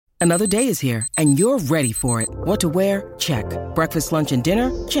Another day is here, and you're ready for it. What to wear? Check. Breakfast, lunch, and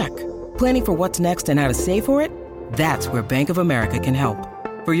dinner? Check. Planning for what's next and how to save for it? That's where Bank of America can help.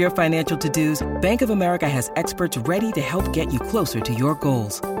 For your financial to-dos, Bank of America has experts ready to help get you closer to your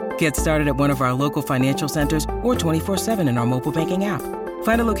goals. Get started at one of our local financial centers or 24/7 in our mobile banking app.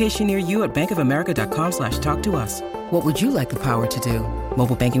 Find a location near you at bankofamerica.com/talktous. What would you like the power to do?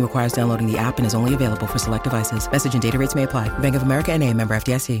 Mobile banking requires downloading the app and is only available for select devices. Message and data rates may apply. Bank of America N.A., member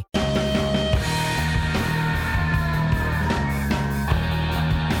FDIC.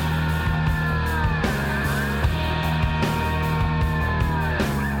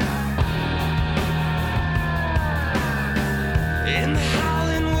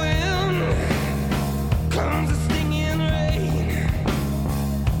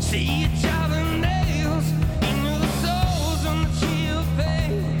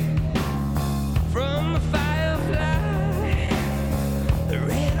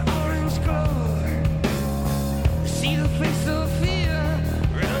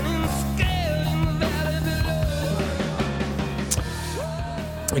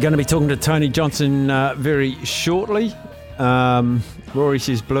 We're going to be talking to Tony Johnson very shortly. Rory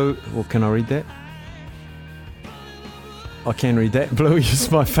says Blue. Well, can I read that? I can read that. Bluey is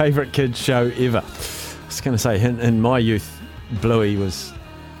my favourite kids show ever. I was going to say, in my youth, Bluey was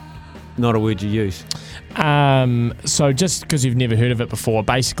not a word you use. So just because you've never heard of it before,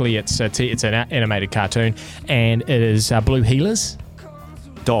 basically it's an animated cartoon, and it is blue heelers.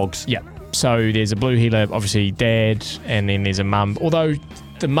 Dogs. Yeah. So there's a blue heeler, obviously dad, and then there's a mum. Although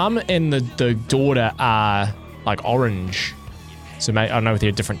the mum and the daughter are like orange. So I don't know if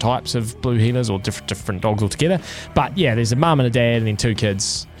they're different types of blue heelers or different dogs altogether. But yeah, there's a mum and a dad and then two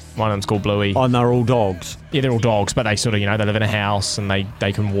kids. One of them's called Bluey. Oh, and they're all dogs? Yeah, they're all dogs, but they sort of, they live in a house and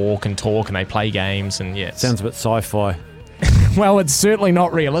they can walk and talk and they play games and yeah. Sounds a bit sci-fi. Well, it's certainly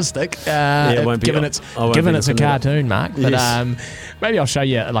not realistic, it won't be, given it's a cartoon, Mark. But yes. Maybe I'll show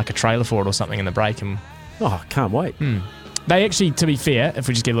you like a trailer for it or something in the break. And I can't wait. They actually, to be fair, if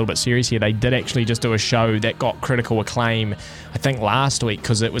we just get a little bit serious here, they did actually just do a show that got critical acclaim, I think last week,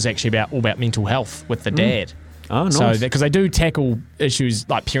 because it was actually all about mental health with the dad. Oh, nice. So, because they do tackle issues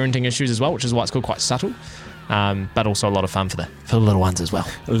like parenting issues as well, which is why it's called quite subtle. But also a lot of fun for the little ones as well.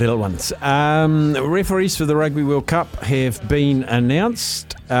 Little ones. Referees for the Rugby World Cup have been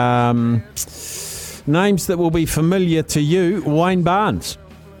announced. Names that will be familiar to you. Wayne Barnes,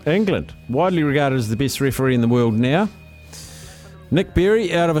 England, widely regarded as the best referee in the world now. Nick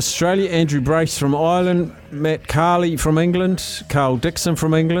Berry out of Australia, Andrew Brace from Ireland, Matt Carley from England, Carl Dixon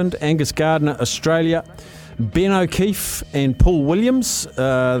from England, Angus Gardner, Australia, Ben O'Keefe and Paul Williams,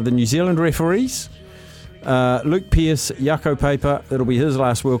 the New Zealand referees. Luke Pearce, Jaco Paper, it'll be his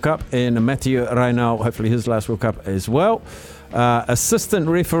last World Cup, and Mathieu Reynal, hopefully his last World Cup as well. Assistant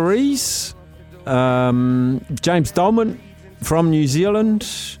referees, James Dolman from New Zealand,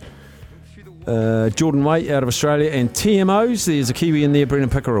 Jordan Waite out of Australia, and TMOs, there's a Kiwi in there, Brendan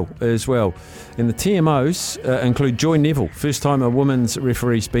Pickerel as well. And the TMOs include Joy Neville, first time a women's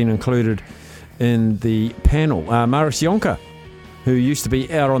referee's been included in the panel. Maris Yonka, who used to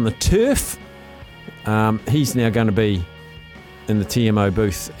be out on the turf, he's now going to be in the TMO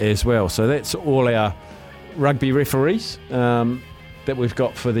booth as well. So that's all our rugby referees that we've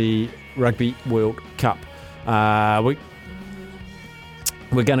got for the Rugby World Cup.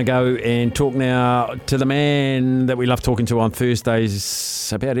 We're going to go and talk now to the man that we love talking to on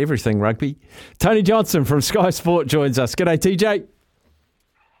Thursdays about everything rugby. Tony Johnson from Sky Sport joins us. G'day, TJ.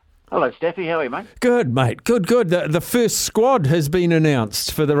 Hello, Staffy. How are you, mate? Good, mate. Good. The first squad has been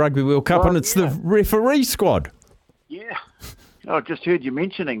announced for the Rugby World Cup, and it's the referee squad. Yeah. I just heard you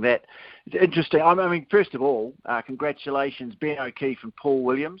mentioning that. It's interesting. I mean, first of all, congratulations, Ben O'Keefe and Paul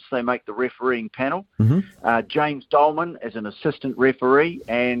Williams. They make the refereeing panel. Mm-hmm. James Dolman as an assistant referee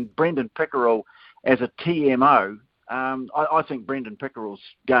and Brendan Pickerel as a TMO. I think Brendan Pickerel's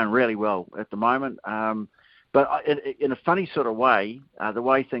going really well at the moment. But in a funny sort of way, the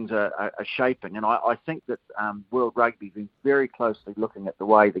way things are shaping, and I think that World Rugby's been very closely looking at the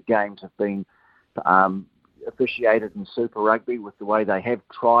way the games have been officiated in Super Rugby, with the way they have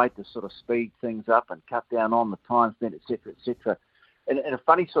tried to sort of speed things up and cut down on the time spent, etc., etc. In a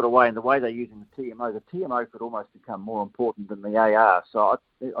funny sort of way, in the way they're using the TMO could almost become more important than the AR. So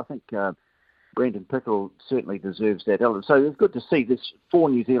I think Brendan Pickerel certainly deserves that element. So it's good to see this 4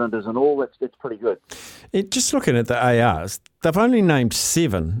 New Zealanders and all. That's pretty good. Just looking at the ARs, they've only named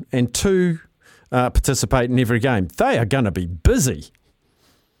 7 and 2 participate in every game. They are going to be busy.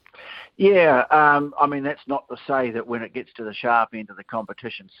 Yeah, I mean, that's not to say that when it gets to the sharp end of the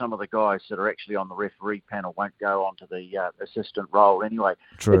competition, some of the guys that are actually on the referee panel won't go onto the assistant role anyway.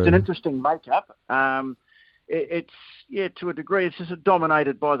 True. It's an interesting makeup. It's to a degree, it's just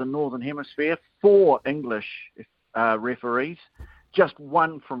dominated by the Northern Hemisphere. 4 English referees, just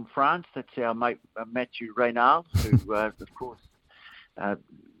 1 from France. That's our mate Mathieu Reynal, who, of course,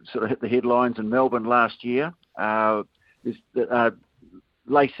 sort of hit the headlines in Melbourne last year. There's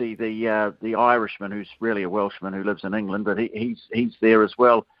Lacey, the Irishman, who's really a Welshman who lives in England, but he's there as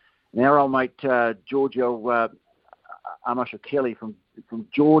well. And our old mate Giorgio Amasha-Kelly from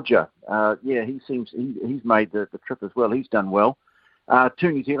Georgia, he's made the trip as well. He's done well.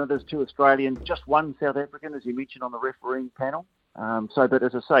 2 New Zealanders, 2 Australians, just 1 South African, as you mentioned on the refereeing panel. But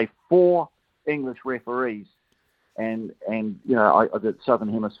as I say, 4 English referees. And the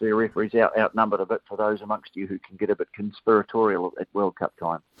Southern Hemisphere referees outnumbered a bit for those amongst you who can get a bit conspiratorial at World Cup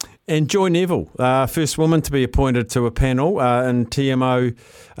time. And Joy Neville, first woman to be appointed to a panel in TMO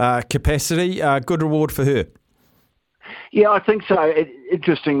capacity. Good reward for her. Yeah, I think so.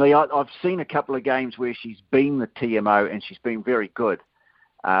 Interestingly, I've seen a couple of games where she's been the TMO and she's been very good.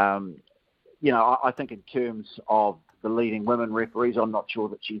 I think in terms of the leading women referees, I'm not sure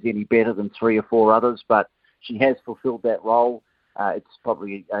that she's any better than 3 or 4 others, but she has fulfilled that role. It's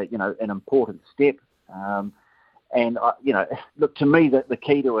probably, an important step. Look, to me, the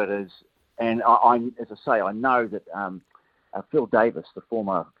key to it is, and as I say, I know that Phil Davis, the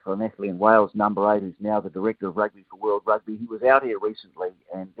former Llanelli Wales number 8, who's now the director of rugby for World Rugby, he was out here recently,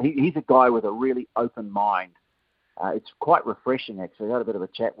 and he's a guy with a really open mind. It's quite refreshing, actually. I had a bit of a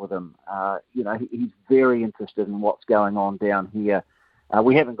chat with him. He's very interested in what's going on down here.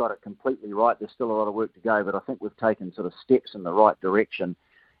 We haven't got it completely right. There's still a lot of work to go, but I think we've taken sort of steps in the right direction.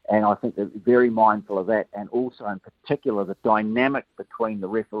 And I think they're very mindful of that. And also, in particular, the dynamic between the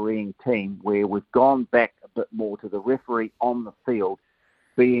refereeing team, where we've gone back a bit more to the referee on the field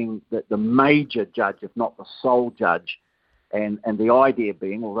being the major judge, if not the sole judge. And the idea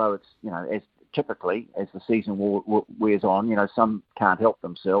being, although it's, as typically as the season wears on, some can't help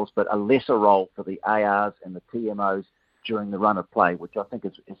themselves, but a lesser role for the ARs and the TMOs during the run of play, which I think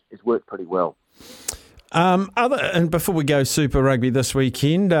has worked pretty well. And before we go Super Rugby this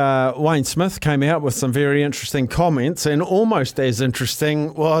weekend, Wayne Smith came out with some very interesting comments, and almost as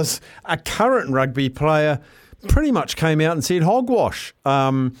interesting was a current rugby player pretty much came out and said hogwash.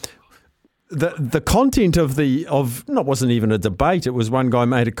 The content wasn't even a debate. It was one guy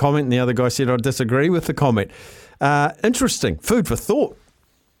made a comment and the other guy said I disagree with the comment. Interesting, food for thought.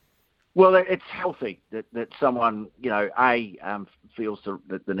 Well, it's healthy that someone, feels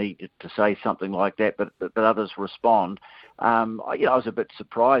the need to say something like that, but others respond. I was a bit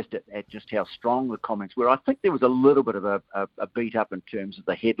surprised at just how strong the comments were. I think there was a little bit of a beat up in terms of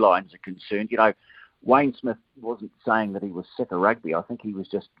the headlines are concerned. Wayne Smith wasn't saying that he was sick of rugby. I think he was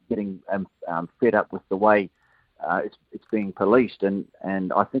just getting fed up with the way it's being policed, and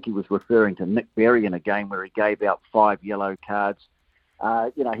I think he was referring to Nick Berry in a game where he gave out 5 yellow cards.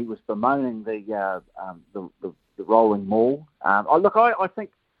 He was bemoaning the rolling maul. I think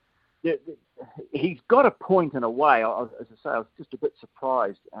he's got a point in a way. As I say, I was just a bit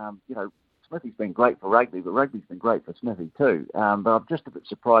surprised. Smithy's been great for rugby, but rugby's been great for Smithy too. But I'm just a bit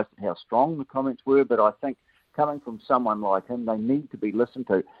surprised at how strong the comments were. But I think coming from someone like him, they need to be listened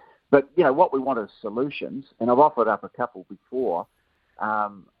to. But, what we want is solutions, and I've offered up a couple before.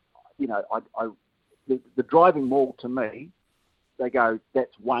 The driving maul to me, they go,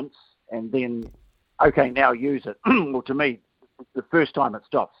 that's once, and then, okay, now use it. Well, to me, the first time it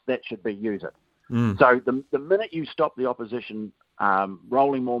stops, that should be use it. Mm. So the minute you stop the opposition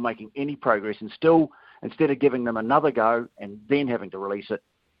rolling maul, making any progress, and still, instead of giving them another go and then having to release it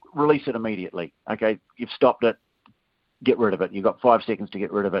immediately. Okay, you've stopped it, get rid of it. You've got 5 seconds to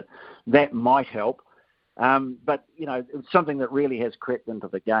get rid of it. That might help. But, it's something that really has crept into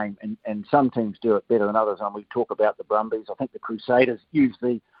the game, and some teams do it better than others. And we talk about the Brumbies. I think the Crusaders use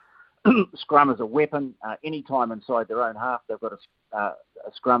the scrum as a weapon. Any time inside their own half, they've got a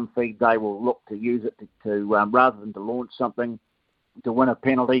scrum feed. They will look to use it to rather than to launch something, to win a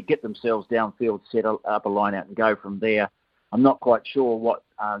penalty, get themselves downfield, set up a line out and go from there. I'm not quite sure what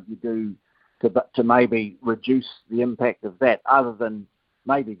you do to maybe reduce the impact of that, other than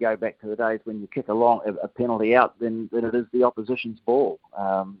maybe go back to the days when you kick a penalty out, then it is the opposition's ball.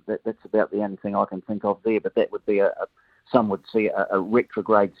 That's about the only thing I can think of there, but that would be some would see a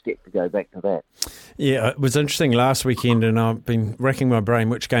retrograde step to go back to that. Yeah, it was interesting last weekend, and I've been racking my brain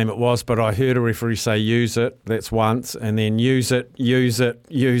which game it was, but I heard a referee say use it, that's once, and then use it,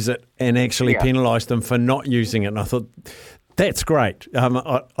 and actually penalise them for not using it. And I thought That's great.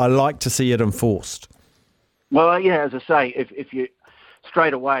 I like to see it enforced. Well, yeah, as I say, if you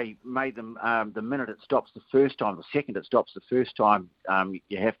straight away made them the minute it stops the first time, the second it stops the first time,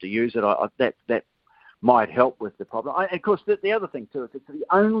 you have to use it. That might help with the problem. And of course, the other thing too is it's the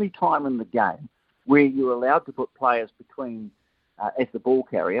only time in the game where you're allowed to put players between, as the ball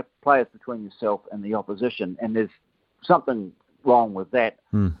carrier, players between yourself and the opposition, and there's something wrong with that.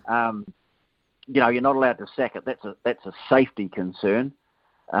 You're not allowed to sack it. That's a safety concern.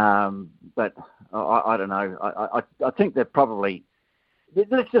 But I don't know. I think that probably,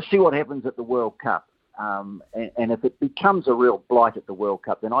 let's just see what happens at the World Cup. And if it becomes a real blight at the World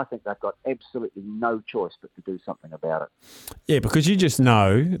Cup, then I think they've got absolutely no choice but to do something about it. Yeah, because you just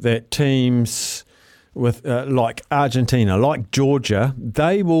know that teams with like Argentina, like Georgia,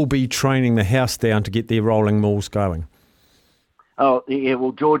 they will be training the house down to get their rolling mauls going. Oh, yeah,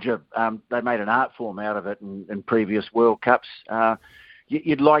 well, Georgia, they made an art form out of it in previous World Cups.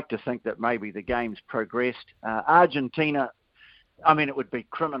 You'd like to think that maybe the game's progressed. Argentina, I mean, it would be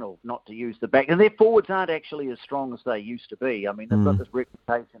criminal not to use the back. And their forwards aren't actually as strong as they used to be. I mean, they've got this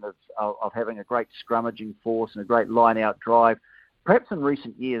reputation of having a great scrummaging force and a great line-out drive. Perhaps in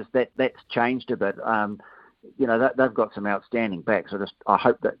recent years that's changed a bit. They've got some outstanding backs. I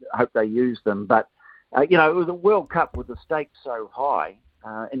hope they use them. But it was a World Cup with the stakes so high,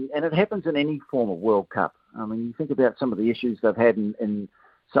 and it happens in any form of World Cup. I mean, you think about some of the issues they've had the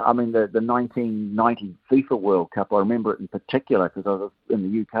 1990 FIFA World Cup. I remember it in particular because I was in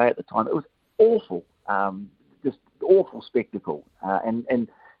the UK at the time. It was awful, just awful spectacle. And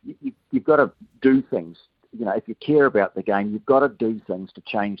you've got to do things. If you care about the game, you've got to do things to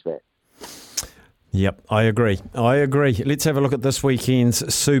change that. Yep, I agree. Let's have a look at this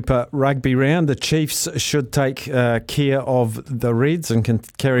weekend's Super Rugby round. The Chiefs should take care of the Reds and can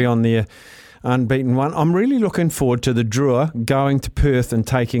carry on their unbeaten one. I'm really looking forward to the Drua going to Perth and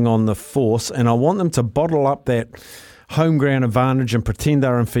taking on the Force, and I want them to bottle up that home ground advantage and pretend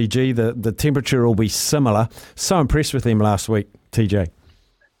they're in Fiji. The temperature will be similar. So impressed with them last week, TJ.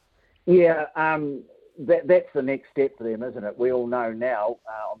 Yeah, that's the next step for them, isn't it? We all know now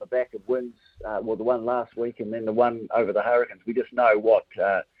on the back of wins, the one last week and then the one over the Hurricanes, we just know what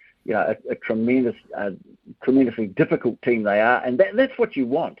a tremendously difficult team they are, and that's what you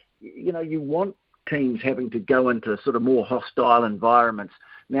want. You want teams having to go into sort of more hostile environments.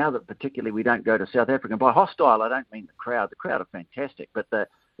 Now that particularly we don't go to South Africa. And by hostile, I don't mean the crowd. The crowd are fantastic, but the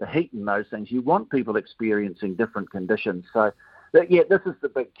heat and those things, you want people experiencing different conditions. So, this is the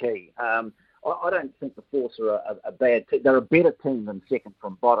big key. I don't think the Force are a bad team. They're a better team than second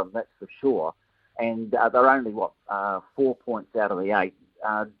from bottom, that's for sure. And they're only, 4 points out of the 8.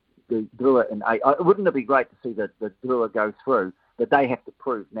 The Drua in 8. Wouldn't it be great to see the Drua go through? But they have to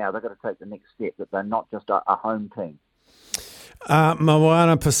prove now, they've got to take the next step, that they're not just a home team.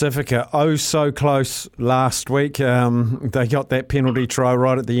 Moana Pacifica, so close last week. They got that penalty try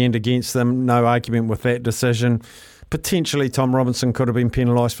right at the end against them. No argument with that decision. Potentially Tom Robinson could have been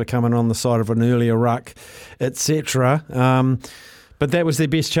penalised for coming on the side of an earlier ruck, etc. But that was their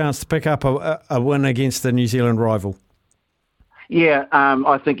best chance to pick up a win against the New Zealand rival. Yeah,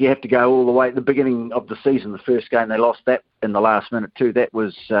 I think you have to go all the way at the beginning of the season. The first game they lost that in the last minute too. That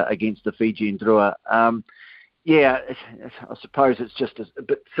was against the Fijian Drua. I suppose it's just a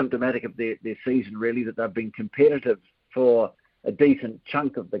bit symptomatic of their season really, that they've been competitive for a decent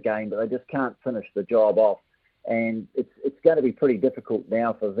chunk of the game, but they just can't finish the job off. And it's going to be pretty difficult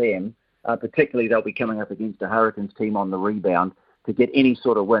now for them. Particularly they'll be coming up against a Hurricanes team on the rebound. To get any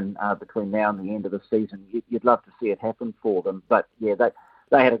sort of win between now and the end of the season, you'd love to see it happen for them. But yeah,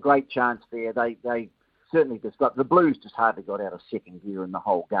 they had a great chance there. They certainly disrupted. The Blues just hardly got out of second gear in the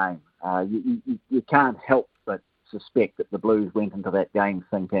whole game. You can't help but suspect that the Blues went into that game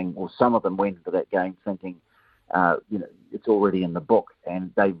thinking, or some of them went into that game thinking, it's already in the book,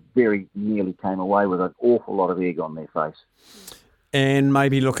 and they very nearly came away with an awful lot of egg on their face. And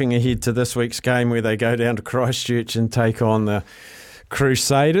maybe looking ahead to this week's game where they go down to Christchurch and take on the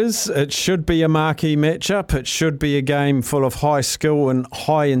Crusaders. It should be a marquee matchup. It should be a game full of high skill and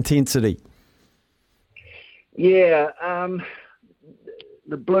high intensity. Yeah,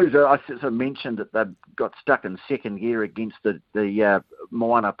 the Blues, I sort of mentioned that they've got stuck in second gear against the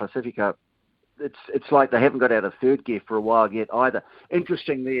Moana Pacifica. It's like they haven't got out of third gear for a while yet either.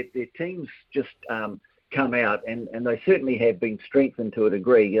 Interesting, their teams just come out, and they certainly have been strengthened to a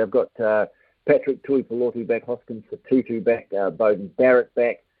degree. They've got Patrick Tuipolotu back, Hoskins Tutu back, Bowden Barrett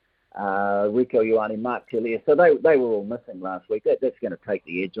back, Rico Ioane, Mark Telea. So they were all missing last week. That's going to take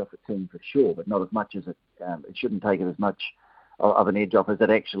the edge off a team for sure, but not as much as it shouldn't take it as much of an edge off as it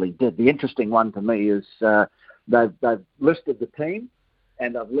actually did. The interesting one to me is they've listed the team,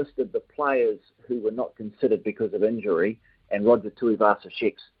 and they've listed the players who were not considered because of injury, and Roger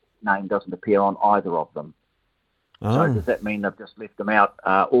Tuivasa-Sheck's name doesn't appear on either of them. Oh. So does that mean they've just left them out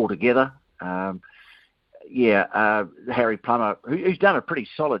altogether? Harry Plummer, who's done a pretty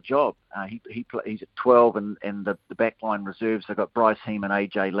solid job. He's at 12, and the backline reserves, they've got Bryce Heem and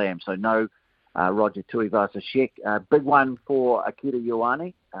AJ Lamb, so no Roger Tuivasa-Sheck. Big one for Akira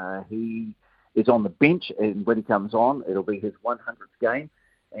Ioane. He is on the bench, and when he comes on, it'll be his 100th game.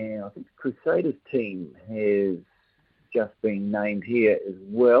 And I think the Crusaders team has just been named here as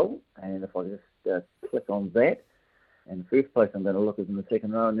well. And if I just click on that, and the first place I'm going to look is in the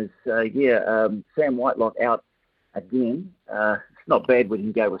second row, and there's Sam Whitelock out again. It's not bad when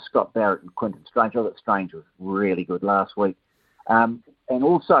you go with Scott Barrett and Quinton Strange. I thought Strange was really good last week. And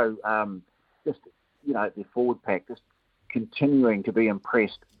also, just, their forward pack, just continuing to be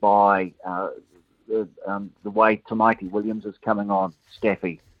impressed by the way Tamaiti Williams is coming on,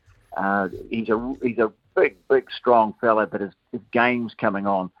 Staffy. He's a big, strong fella, but his game's coming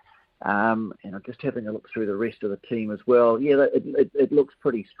on. And I'm just having a look through the rest of the team as well. Yeah, it looks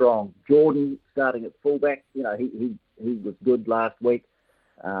pretty strong. Jordan starting at fullback. He was good last week.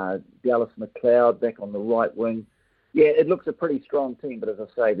 Dallas McLeod back on the right wing. Yeah, it looks a pretty strong team. But as I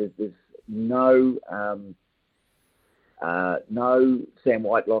say, there's no Sam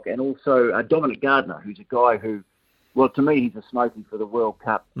Whitelock, and also Dominic Gardner, who's a guy who, well, to me, he's a smoky for the World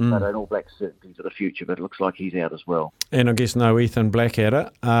Cup, but an All Blacks certainty for the future, but it looks like he's out as well. And I guess no Ethan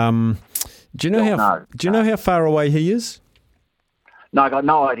Blackadder. Do you know how far away he is? No, I got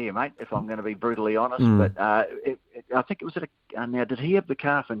no idea, mate, if I'm going to be brutally honest. But I think it was now, did he have the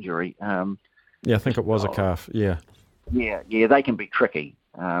calf injury? Yeah, I think it was a calf, yeah. Yeah, they can be tricky.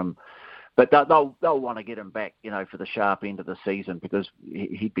 But they'll want to get him back, for the sharp end of the season, because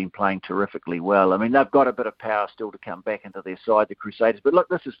he'd been playing terrifically well. I mean, they've got a bit of power still to come back into their side, the Crusaders. But look,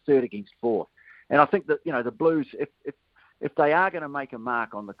 this is third against fourth. And I think that, the Blues, if they are going to make a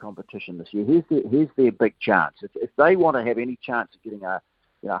mark on the competition this year, here's their big chance. If they want to have any chance of getting a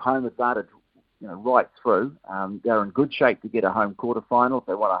home advantage, right through, they're in good shape to get a home quarterfinal. If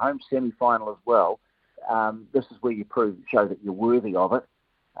they want a home semi-final as well, this is where you show that you're worthy of it.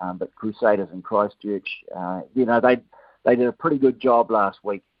 But Crusaders and Christchurch, they did a pretty good job last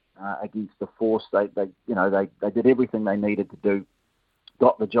week against the Force. They did everything they needed to do,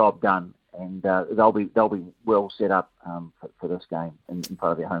 got the job done, and they'll be well set up for this game in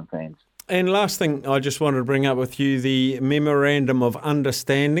front of their home fans. And last thing I just wanted to bring up with you, the Memorandum of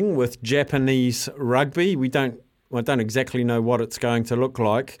Understanding with Japanese rugby. I don't exactly know what it's going to look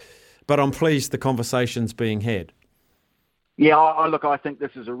like, but I'm pleased the conversation's being had. Yeah, I think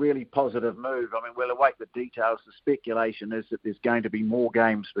this is a really positive move. I mean, we'll await the details. The speculation is that there's going to be more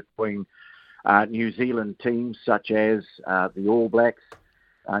games between New Zealand teams such as the All Blacks,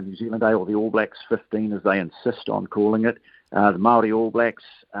 New Zealand A, or the All Blacks 15 as they insist on calling it, the Māori All Blacks,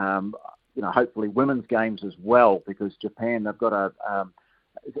 hopefully women's games as well, because Japan, they've got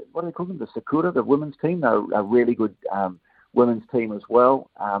what do they call them, the Sakura, the women's team. They're a really good women's team as well.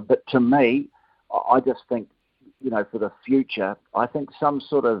 But to me, I just think, for the future, I think some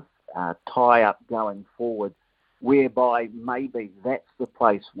sort of tie-up going forward, whereby maybe that's the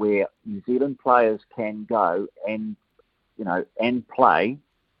place where New Zealand players can go and play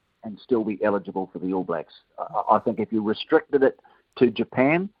and still be eligible for the All Blacks. I think if you restricted it to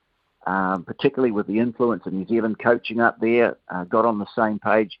Japan, particularly with the influence of New Zealand coaching up there, got on the same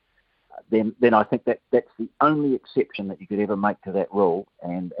page, then I think that's the only exception that you could ever make to that rule,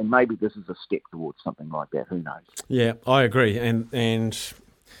 and maybe this is a step towards something like that. Who knows? Yeah, I agree, and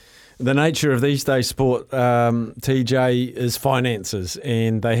the nature of these days sport, TJ, is finances,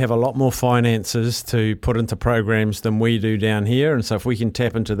 and they have a lot more finances to put into programs than we do down here, and so if we can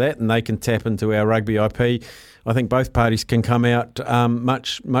tap into that and they can tap into our rugby IP, I think both parties can come out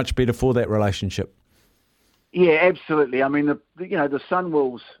much better for that relationship. Yeah, absolutely. I mean, the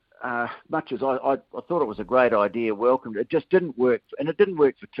Sunwolves, much as I thought it was a great idea, welcomed it, just didn't work. And it didn't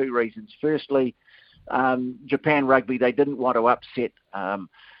work for two reasons. Firstly, Japan Rugby, they didn't want to upset,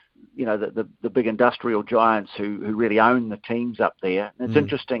 the big industrial giants who really own the teams up there. And it's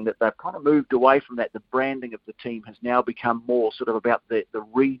interesting that they've kind of moved away from that. The branding of the team has now become more sort of about the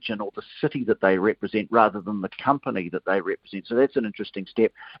region or the city that they represent rather than the company that they represent. So that's an interesting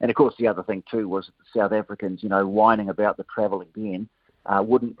step. And of course, the other thing too was that the South Africans, whining about the travel again,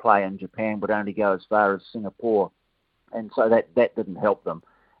 wouldn't play in Japan, would only go as far as Singapore. And so that didn't help them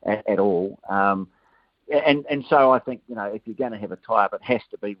at all. And so I think, if you're going to have a tie-up, it has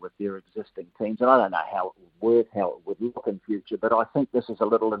to be with their existing teams. And I don't know how it would work, how it would look in future, but I think this is a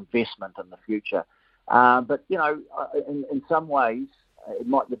little investment in the future But in some ways,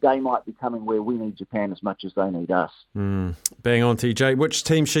 the day might be coming where we need Japan as much as they need us. Bang on, TJ. Which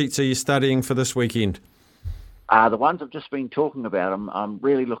team sheets are you studying for this weekend? The ones I've just been talking about. I'm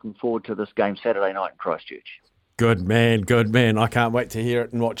really looking forward to this game Saturday night in Christchurch. Good man, good man. I can't wait to hear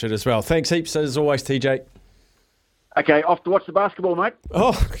it and watch it as well. Thanks heaps as always, TJ. Okay, off to watch the basketball, mate.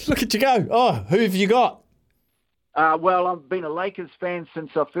 Oh, look at you go. Oh, who have you got? Well, I've been a Lakers fan since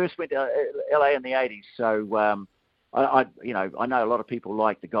I first went to LA in the 80s. So, I know a lot of people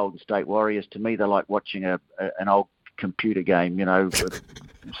like the Golden State Warriors. To me, they're like watching an old computer game, with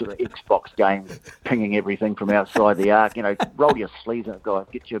sort of Xbox game, pinging everything from outside the arc. Roll your sleeves up, guys.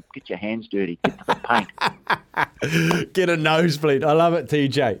 Get your hands dirty. Get to the paint. Get a nosebleed. I love it,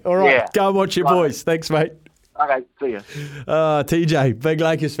 TJ. All right, Go and watch your boys. Thanks, mate. Okay, see ya. TJ, big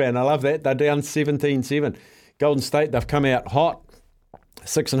Lakers fan. I love that. They're down 17-7. Golden State, they've come out hot.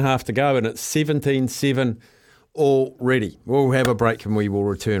 6.5 to go, and it's 17-7 already. We'll have a break and we will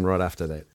return right after that.